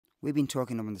We've been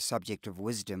talking on the subject of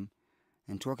wisdom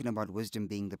and talking about wisdom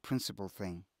being the principal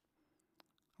thing.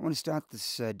 I want to start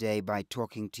this day by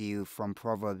talking to you from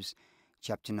Proverbs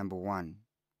chapter number 1.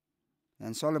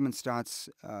 And Solomon starts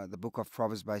the book of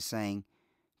Proverbs by saying,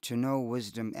 to know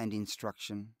wisdom and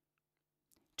instruction,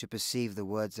 to perceive the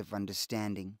words of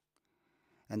understanding.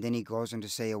 And then he goes on to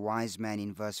say, a wise man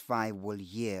in verse 5 will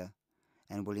hear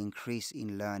and will increase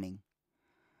in learning.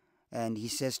 And he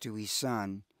says to his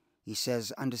son, he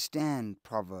says, understand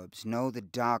Proverbs, know the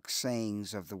dark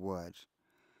sayings of the word.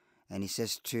 And he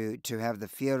says to have the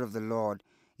fear of the Lord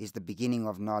is the beginning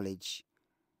of knowledge.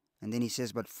 And then he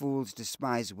says, but fools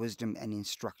despise wisdom and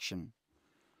instruction.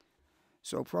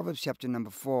 So Proverbs chapter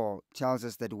number 4 tells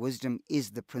us that wisdom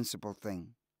is the principal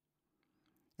thing.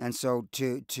 And so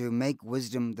to make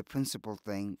wisdom the principal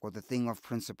thing, or the thing of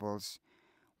principles,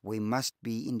 we must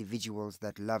be individuals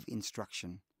that love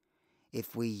instruction.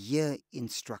 If we hear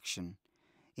instruction,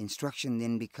 instruction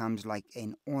then becomes like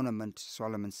an ornament,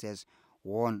 Solomon says,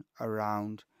 worn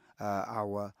around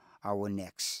our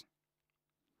necks.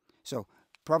 So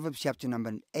Proverbs chapter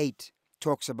number 8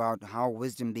 talks about how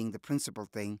wisdom being the principal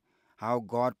thing, how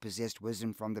God possessed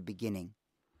wisdom from the beginning.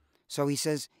 So he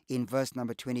says in verse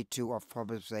number 22 of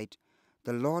Proverbs 8,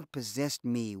 the Lord possessed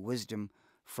me wisdom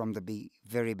from the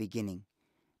very beginning.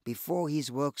 Before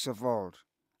his works of old,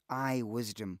 I,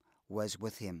 wisdom, was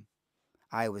with him.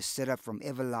 I was set up from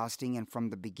everlasting and from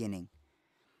the beginning.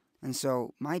 And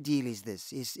so my deal is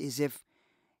this, is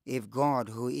if God,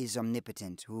 who is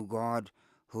omnipotent,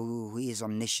 who is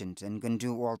omniscient and can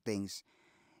do all things,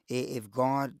 if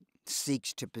God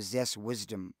seeks to possess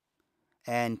wisdom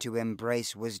and to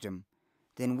embrace wisdom,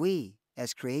 then we,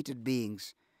 as created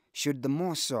beings, should the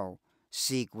more so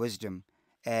seek wisdom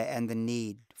and the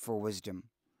need for wisdom.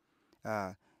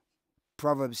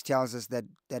 Proverbs tells us that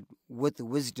with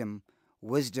wisdom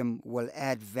will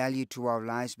add value to our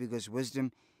lives, because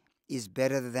wisdom is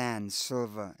better than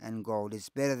silver and gold. It's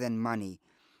better than money.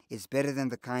 It's better than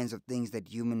the kinds of things that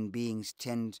human beings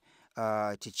tend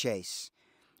to chase.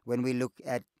 When we look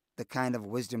at the kind of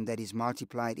wisdom that is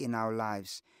multiplied in our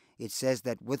lives, it says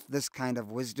that with this kind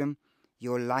of wisdom,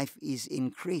 your life is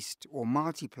increased or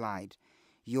multiplied.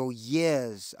 Your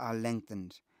years are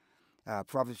lengthened.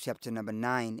 Proverbs chapter number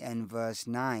 9 and verse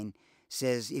 9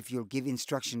 says, if you'll give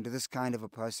instruction to this kind of a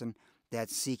person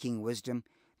that's seeking wisdom,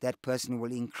 that person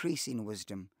will increase in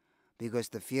wisdom, because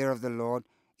the fear of the Lord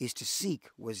is to seek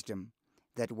wisdom,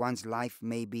 that one's life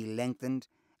may be lengthened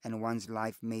and one's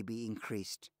life may be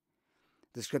increased.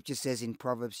 The scripture says in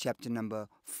Proverbs chapter number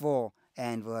 4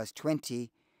 and verse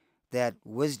 20 that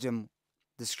wisdom,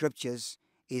 the scriptures,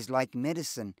 is like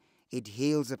medicine. It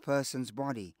heals a person's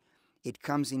body. It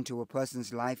comes into a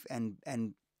person's life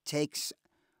and takes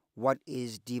what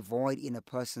is devoid in a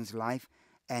person's life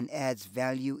and adds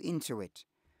value into it.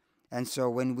 And so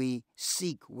when we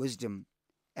seek wisdom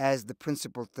as the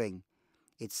principal thing,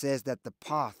 it says that the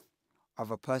path of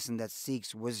a person that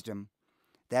seeks wisdom,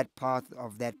 that path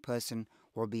of that person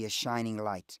will be a shining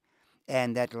light,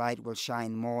 and that light will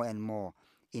shine more and more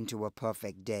into a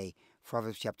perfect day.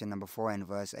 Proverbs chapter number 4 and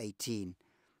verse 18.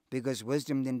 Because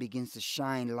wisdom then begins to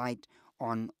shine light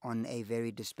on a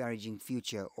very disparaging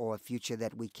future, or a future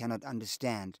that we cannot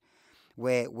understand,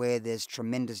 where there's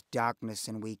tremendous darkness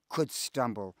and we could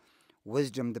stumble.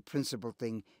 Wisdom, the principal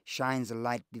thing, shines a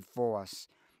light before us,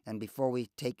 and before we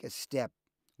take a step,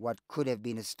 what could have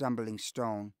been a stumbling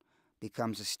stone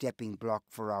becomes a stepping block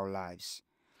for our lives.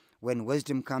 When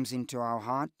wisdom comes into our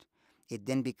heart, it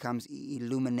then becomes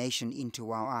illumination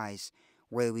into our eyes,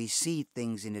 where we see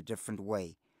things in a different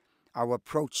way. Our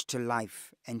approach to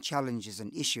life and challenges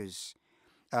and issues,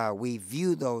 we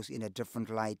view those in a different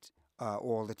light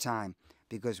all the time,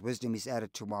 because wisdom is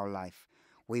added to our life.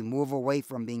 We move away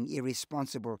from being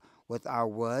irresponsible with our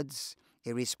words,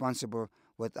 irresponsible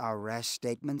with our rash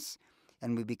statements,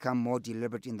 and we become more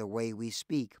deliberate in the way we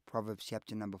speak. Proverbs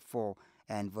chapter number 4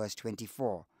 and verse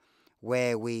 24,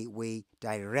 where we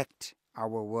direct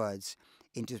our words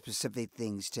into specific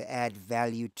things to add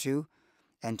value to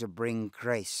and to bring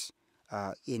grace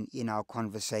in our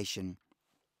conversation.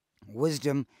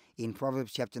 Wisdom in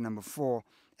Proverbs chapter number 4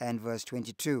 and verse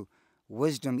 22,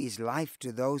 wisdom is life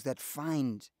to those that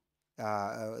find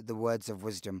the words of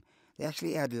wisdom. They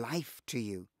actually add life to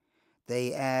you.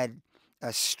 They add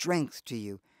strength to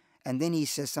you. And then he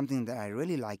says something that I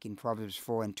really like in Proverbs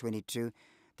 4 and 22,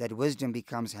 that wisdom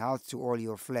becomes health to all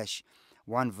your flesh.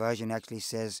 One version actually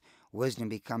says wisdom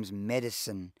becomes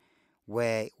medicine,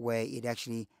 where it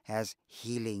actually has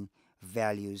healing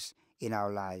values in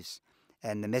our lives.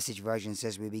 And the Message version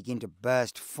says we begin to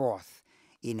burst forth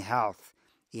in health,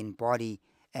 in body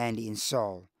and in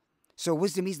soul. So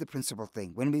wisdom is the principal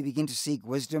thing. When we begin to seek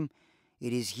wisdom,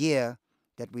 it is here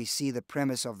that we see the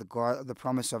premise of the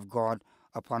promise of God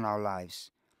upon our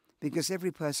lives. Because every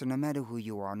person, no matter who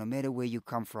you are, no matter where you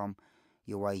come from,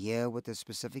 you are here with a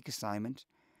specific assignment,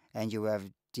 and you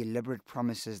have deliberate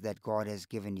promises that God has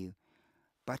given you.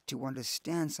 But to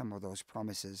understand some of those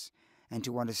promises and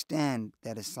to understand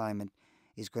that assignment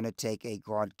is going to take a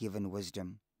God-given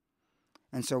wisdom.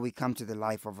 And so we come to the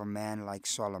life of a man like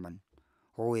Solomon,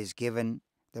 who is given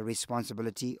the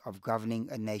responsibility of governing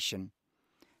a nation.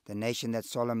 The nation that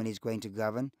Solomon is going to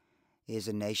govern is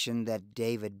a nation that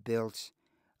David built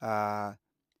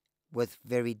with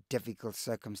very difficult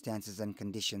circumstances and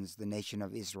conditions, the nation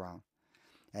of Israel.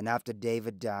 And after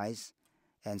David dies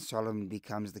and Solomon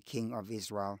becomes the king of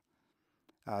Israel,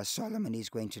 Solomon is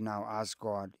going to now ask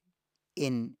God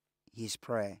in his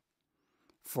prayer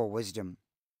for wisdom.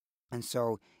 And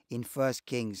so in 1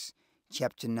 Kings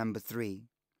chapter number 3,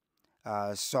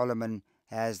 Solomon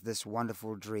has this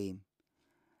wonderful dream.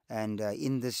 And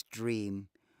in this dream,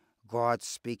 God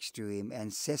speaks to him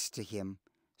and says to him,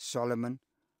 Solomon,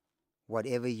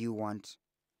 whatever you want,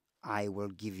 I will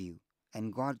give you.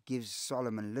 And God gives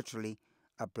Solomon literally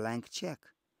a blank check.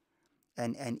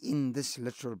 And in this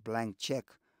literal blank check,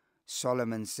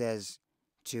 Solomon says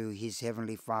to his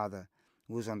heavenly Father,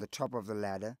 who's on the top of the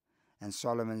ladder, and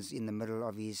Solomon's in the middle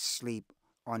of his sleep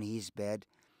on his bed,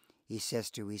 he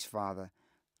says to his Father,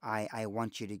 I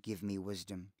want you to give me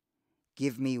wisdom.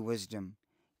 Give me wisdom.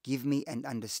 Give me an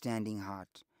understanding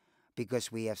heart.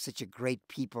 Because we have such a great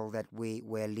people that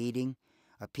we're leading,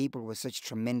 a people with such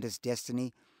tremendous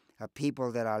destiny, a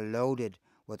people that are loaded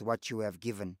with what you have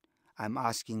given. I'm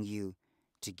asking you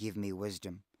to give me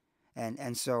wisdom.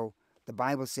 And so the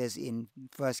Bible says in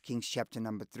 1 Kings chapter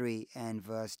number 3 and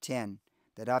verse 10,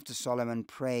 that after Solomon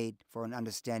prayed for an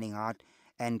understanding heart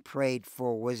and prayed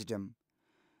for wisdom,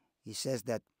 he says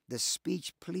that the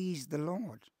speech pleased the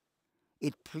Lord.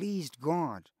 It pleased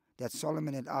God that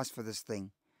Solomon had asked for this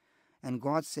thing. And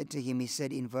God said to him, he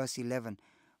said in verse 11,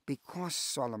 because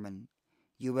Solomon,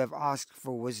 you have asked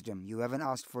for wisdom. You haven't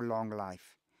asked for long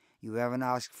life. You haven't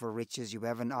asked for riches. You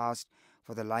haven't asked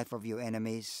for the life of your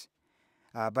enemies.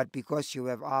 But because you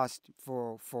have asked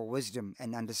for wisdom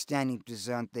and understanding to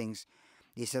discern things,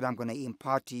 he said, I'm going to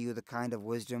impart to you the kind of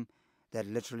wisdom that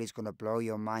literally is going to blow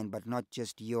your mind, but not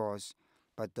just yours,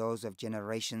 but those of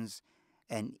generations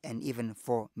and even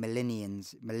for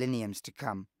millenniums to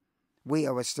come. We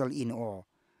are still in awe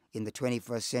in the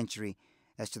 21st century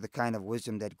as to the kind of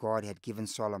wisdom that God had given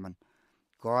Solomon.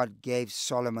 God gave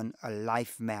Solomon a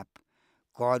life map.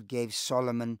 God gave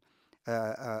Solomon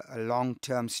a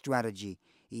long-term strategy.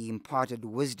 He imparted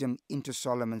wisdom into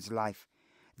Solomon's life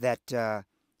that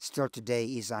still today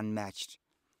is unmatched,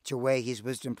 to where his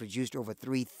wisdom produced over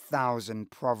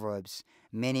 3,000 proverbs,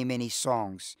 many, many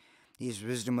songs. His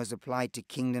wisdom was applied to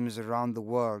kingdoms around the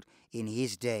world in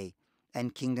his day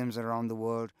and kingdoms around the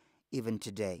world even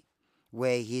today,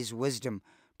 where his wisdom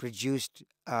produced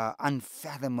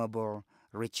unfathomable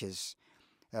riches.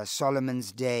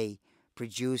 Solomon's day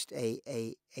produced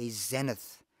a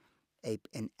zenith,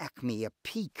 an acme, a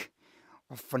peak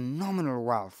of phenomenal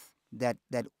wealth that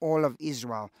all of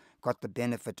Israel got the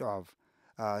benefit of.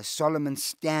 Solomon's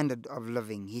standard of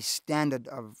living, his standard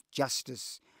of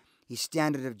justice, his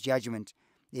standard of judgment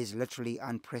is literally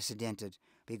unprecedented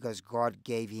because God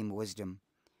gave him wisdom.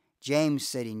 James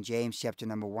said in James chapter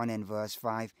number 1 and verse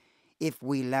 5, if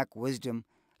we lack wisdom,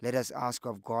 let us ask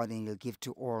of God and he'll give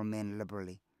to all men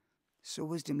liberally. So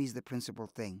wisdom is the principal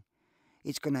thing.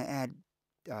 It's going to add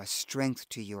strength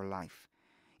to your life.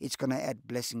 It's going to add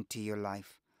blessing to your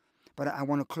life. But I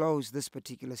want to close this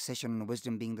particular session on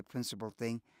wisdom being the principal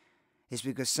thing is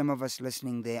because some of us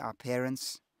listening there are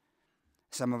parents.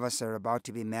 Some of us are about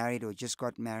to be married or just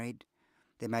got married.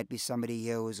 There might be somebody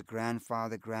here who is a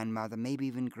grandfather, grandmother, maybe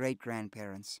even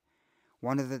great-grandparents.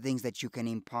 One of the things that you can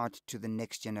impart to the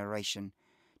next generation,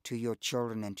 to your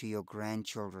children and to your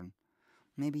grandchildren.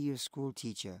 Maybe you're a school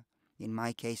teacher. In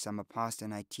my case, I'm a pastor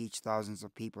and I teach thousands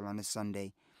of people on a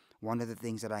Sunday. One of the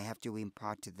things that I have to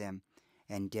impart to them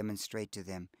and demonstrate to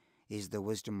them is the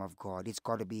wisdom of God. It's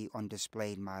got to be on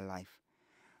display in my life.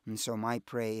 And so my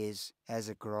prayer is, as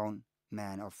a grown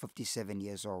man of 57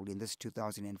 years old in this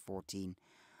 2014,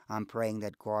 I'm praying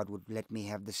that God would let me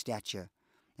have the stature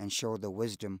and show the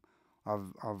wisdom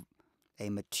of a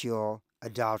mature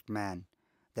adult man,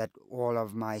 that all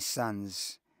of my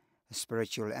sons,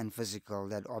 spiritual and physical,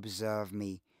 that observe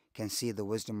me can see the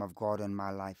wisdom of God in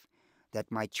my life,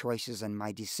 that my choices and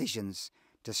my decisions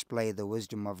display the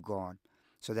wisdom of God,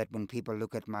 so that when people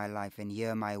look at my life and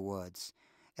hear my words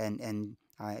and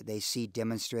they see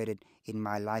demonstrated in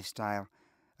my lifestyle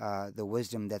the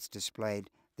wisdom that's displayed,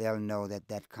 they'll know that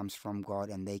that comes from God,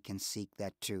 and they can seek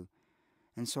that too.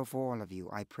 And so for all of you,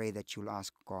 I pray that you'll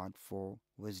ask God for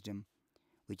wisdom,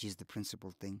 which is the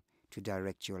principal thing, to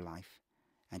direct your life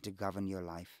and to govern your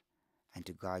life and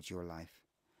to guard your life.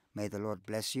 May the Lord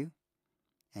bless you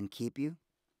and keep you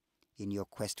in your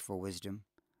quest for wisdom.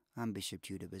 I'm Bishop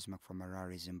Tudor Bismark from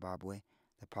Harare, Zimbabwe,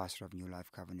 the pastor of New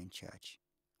Life Covenant Church.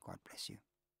 God bless you.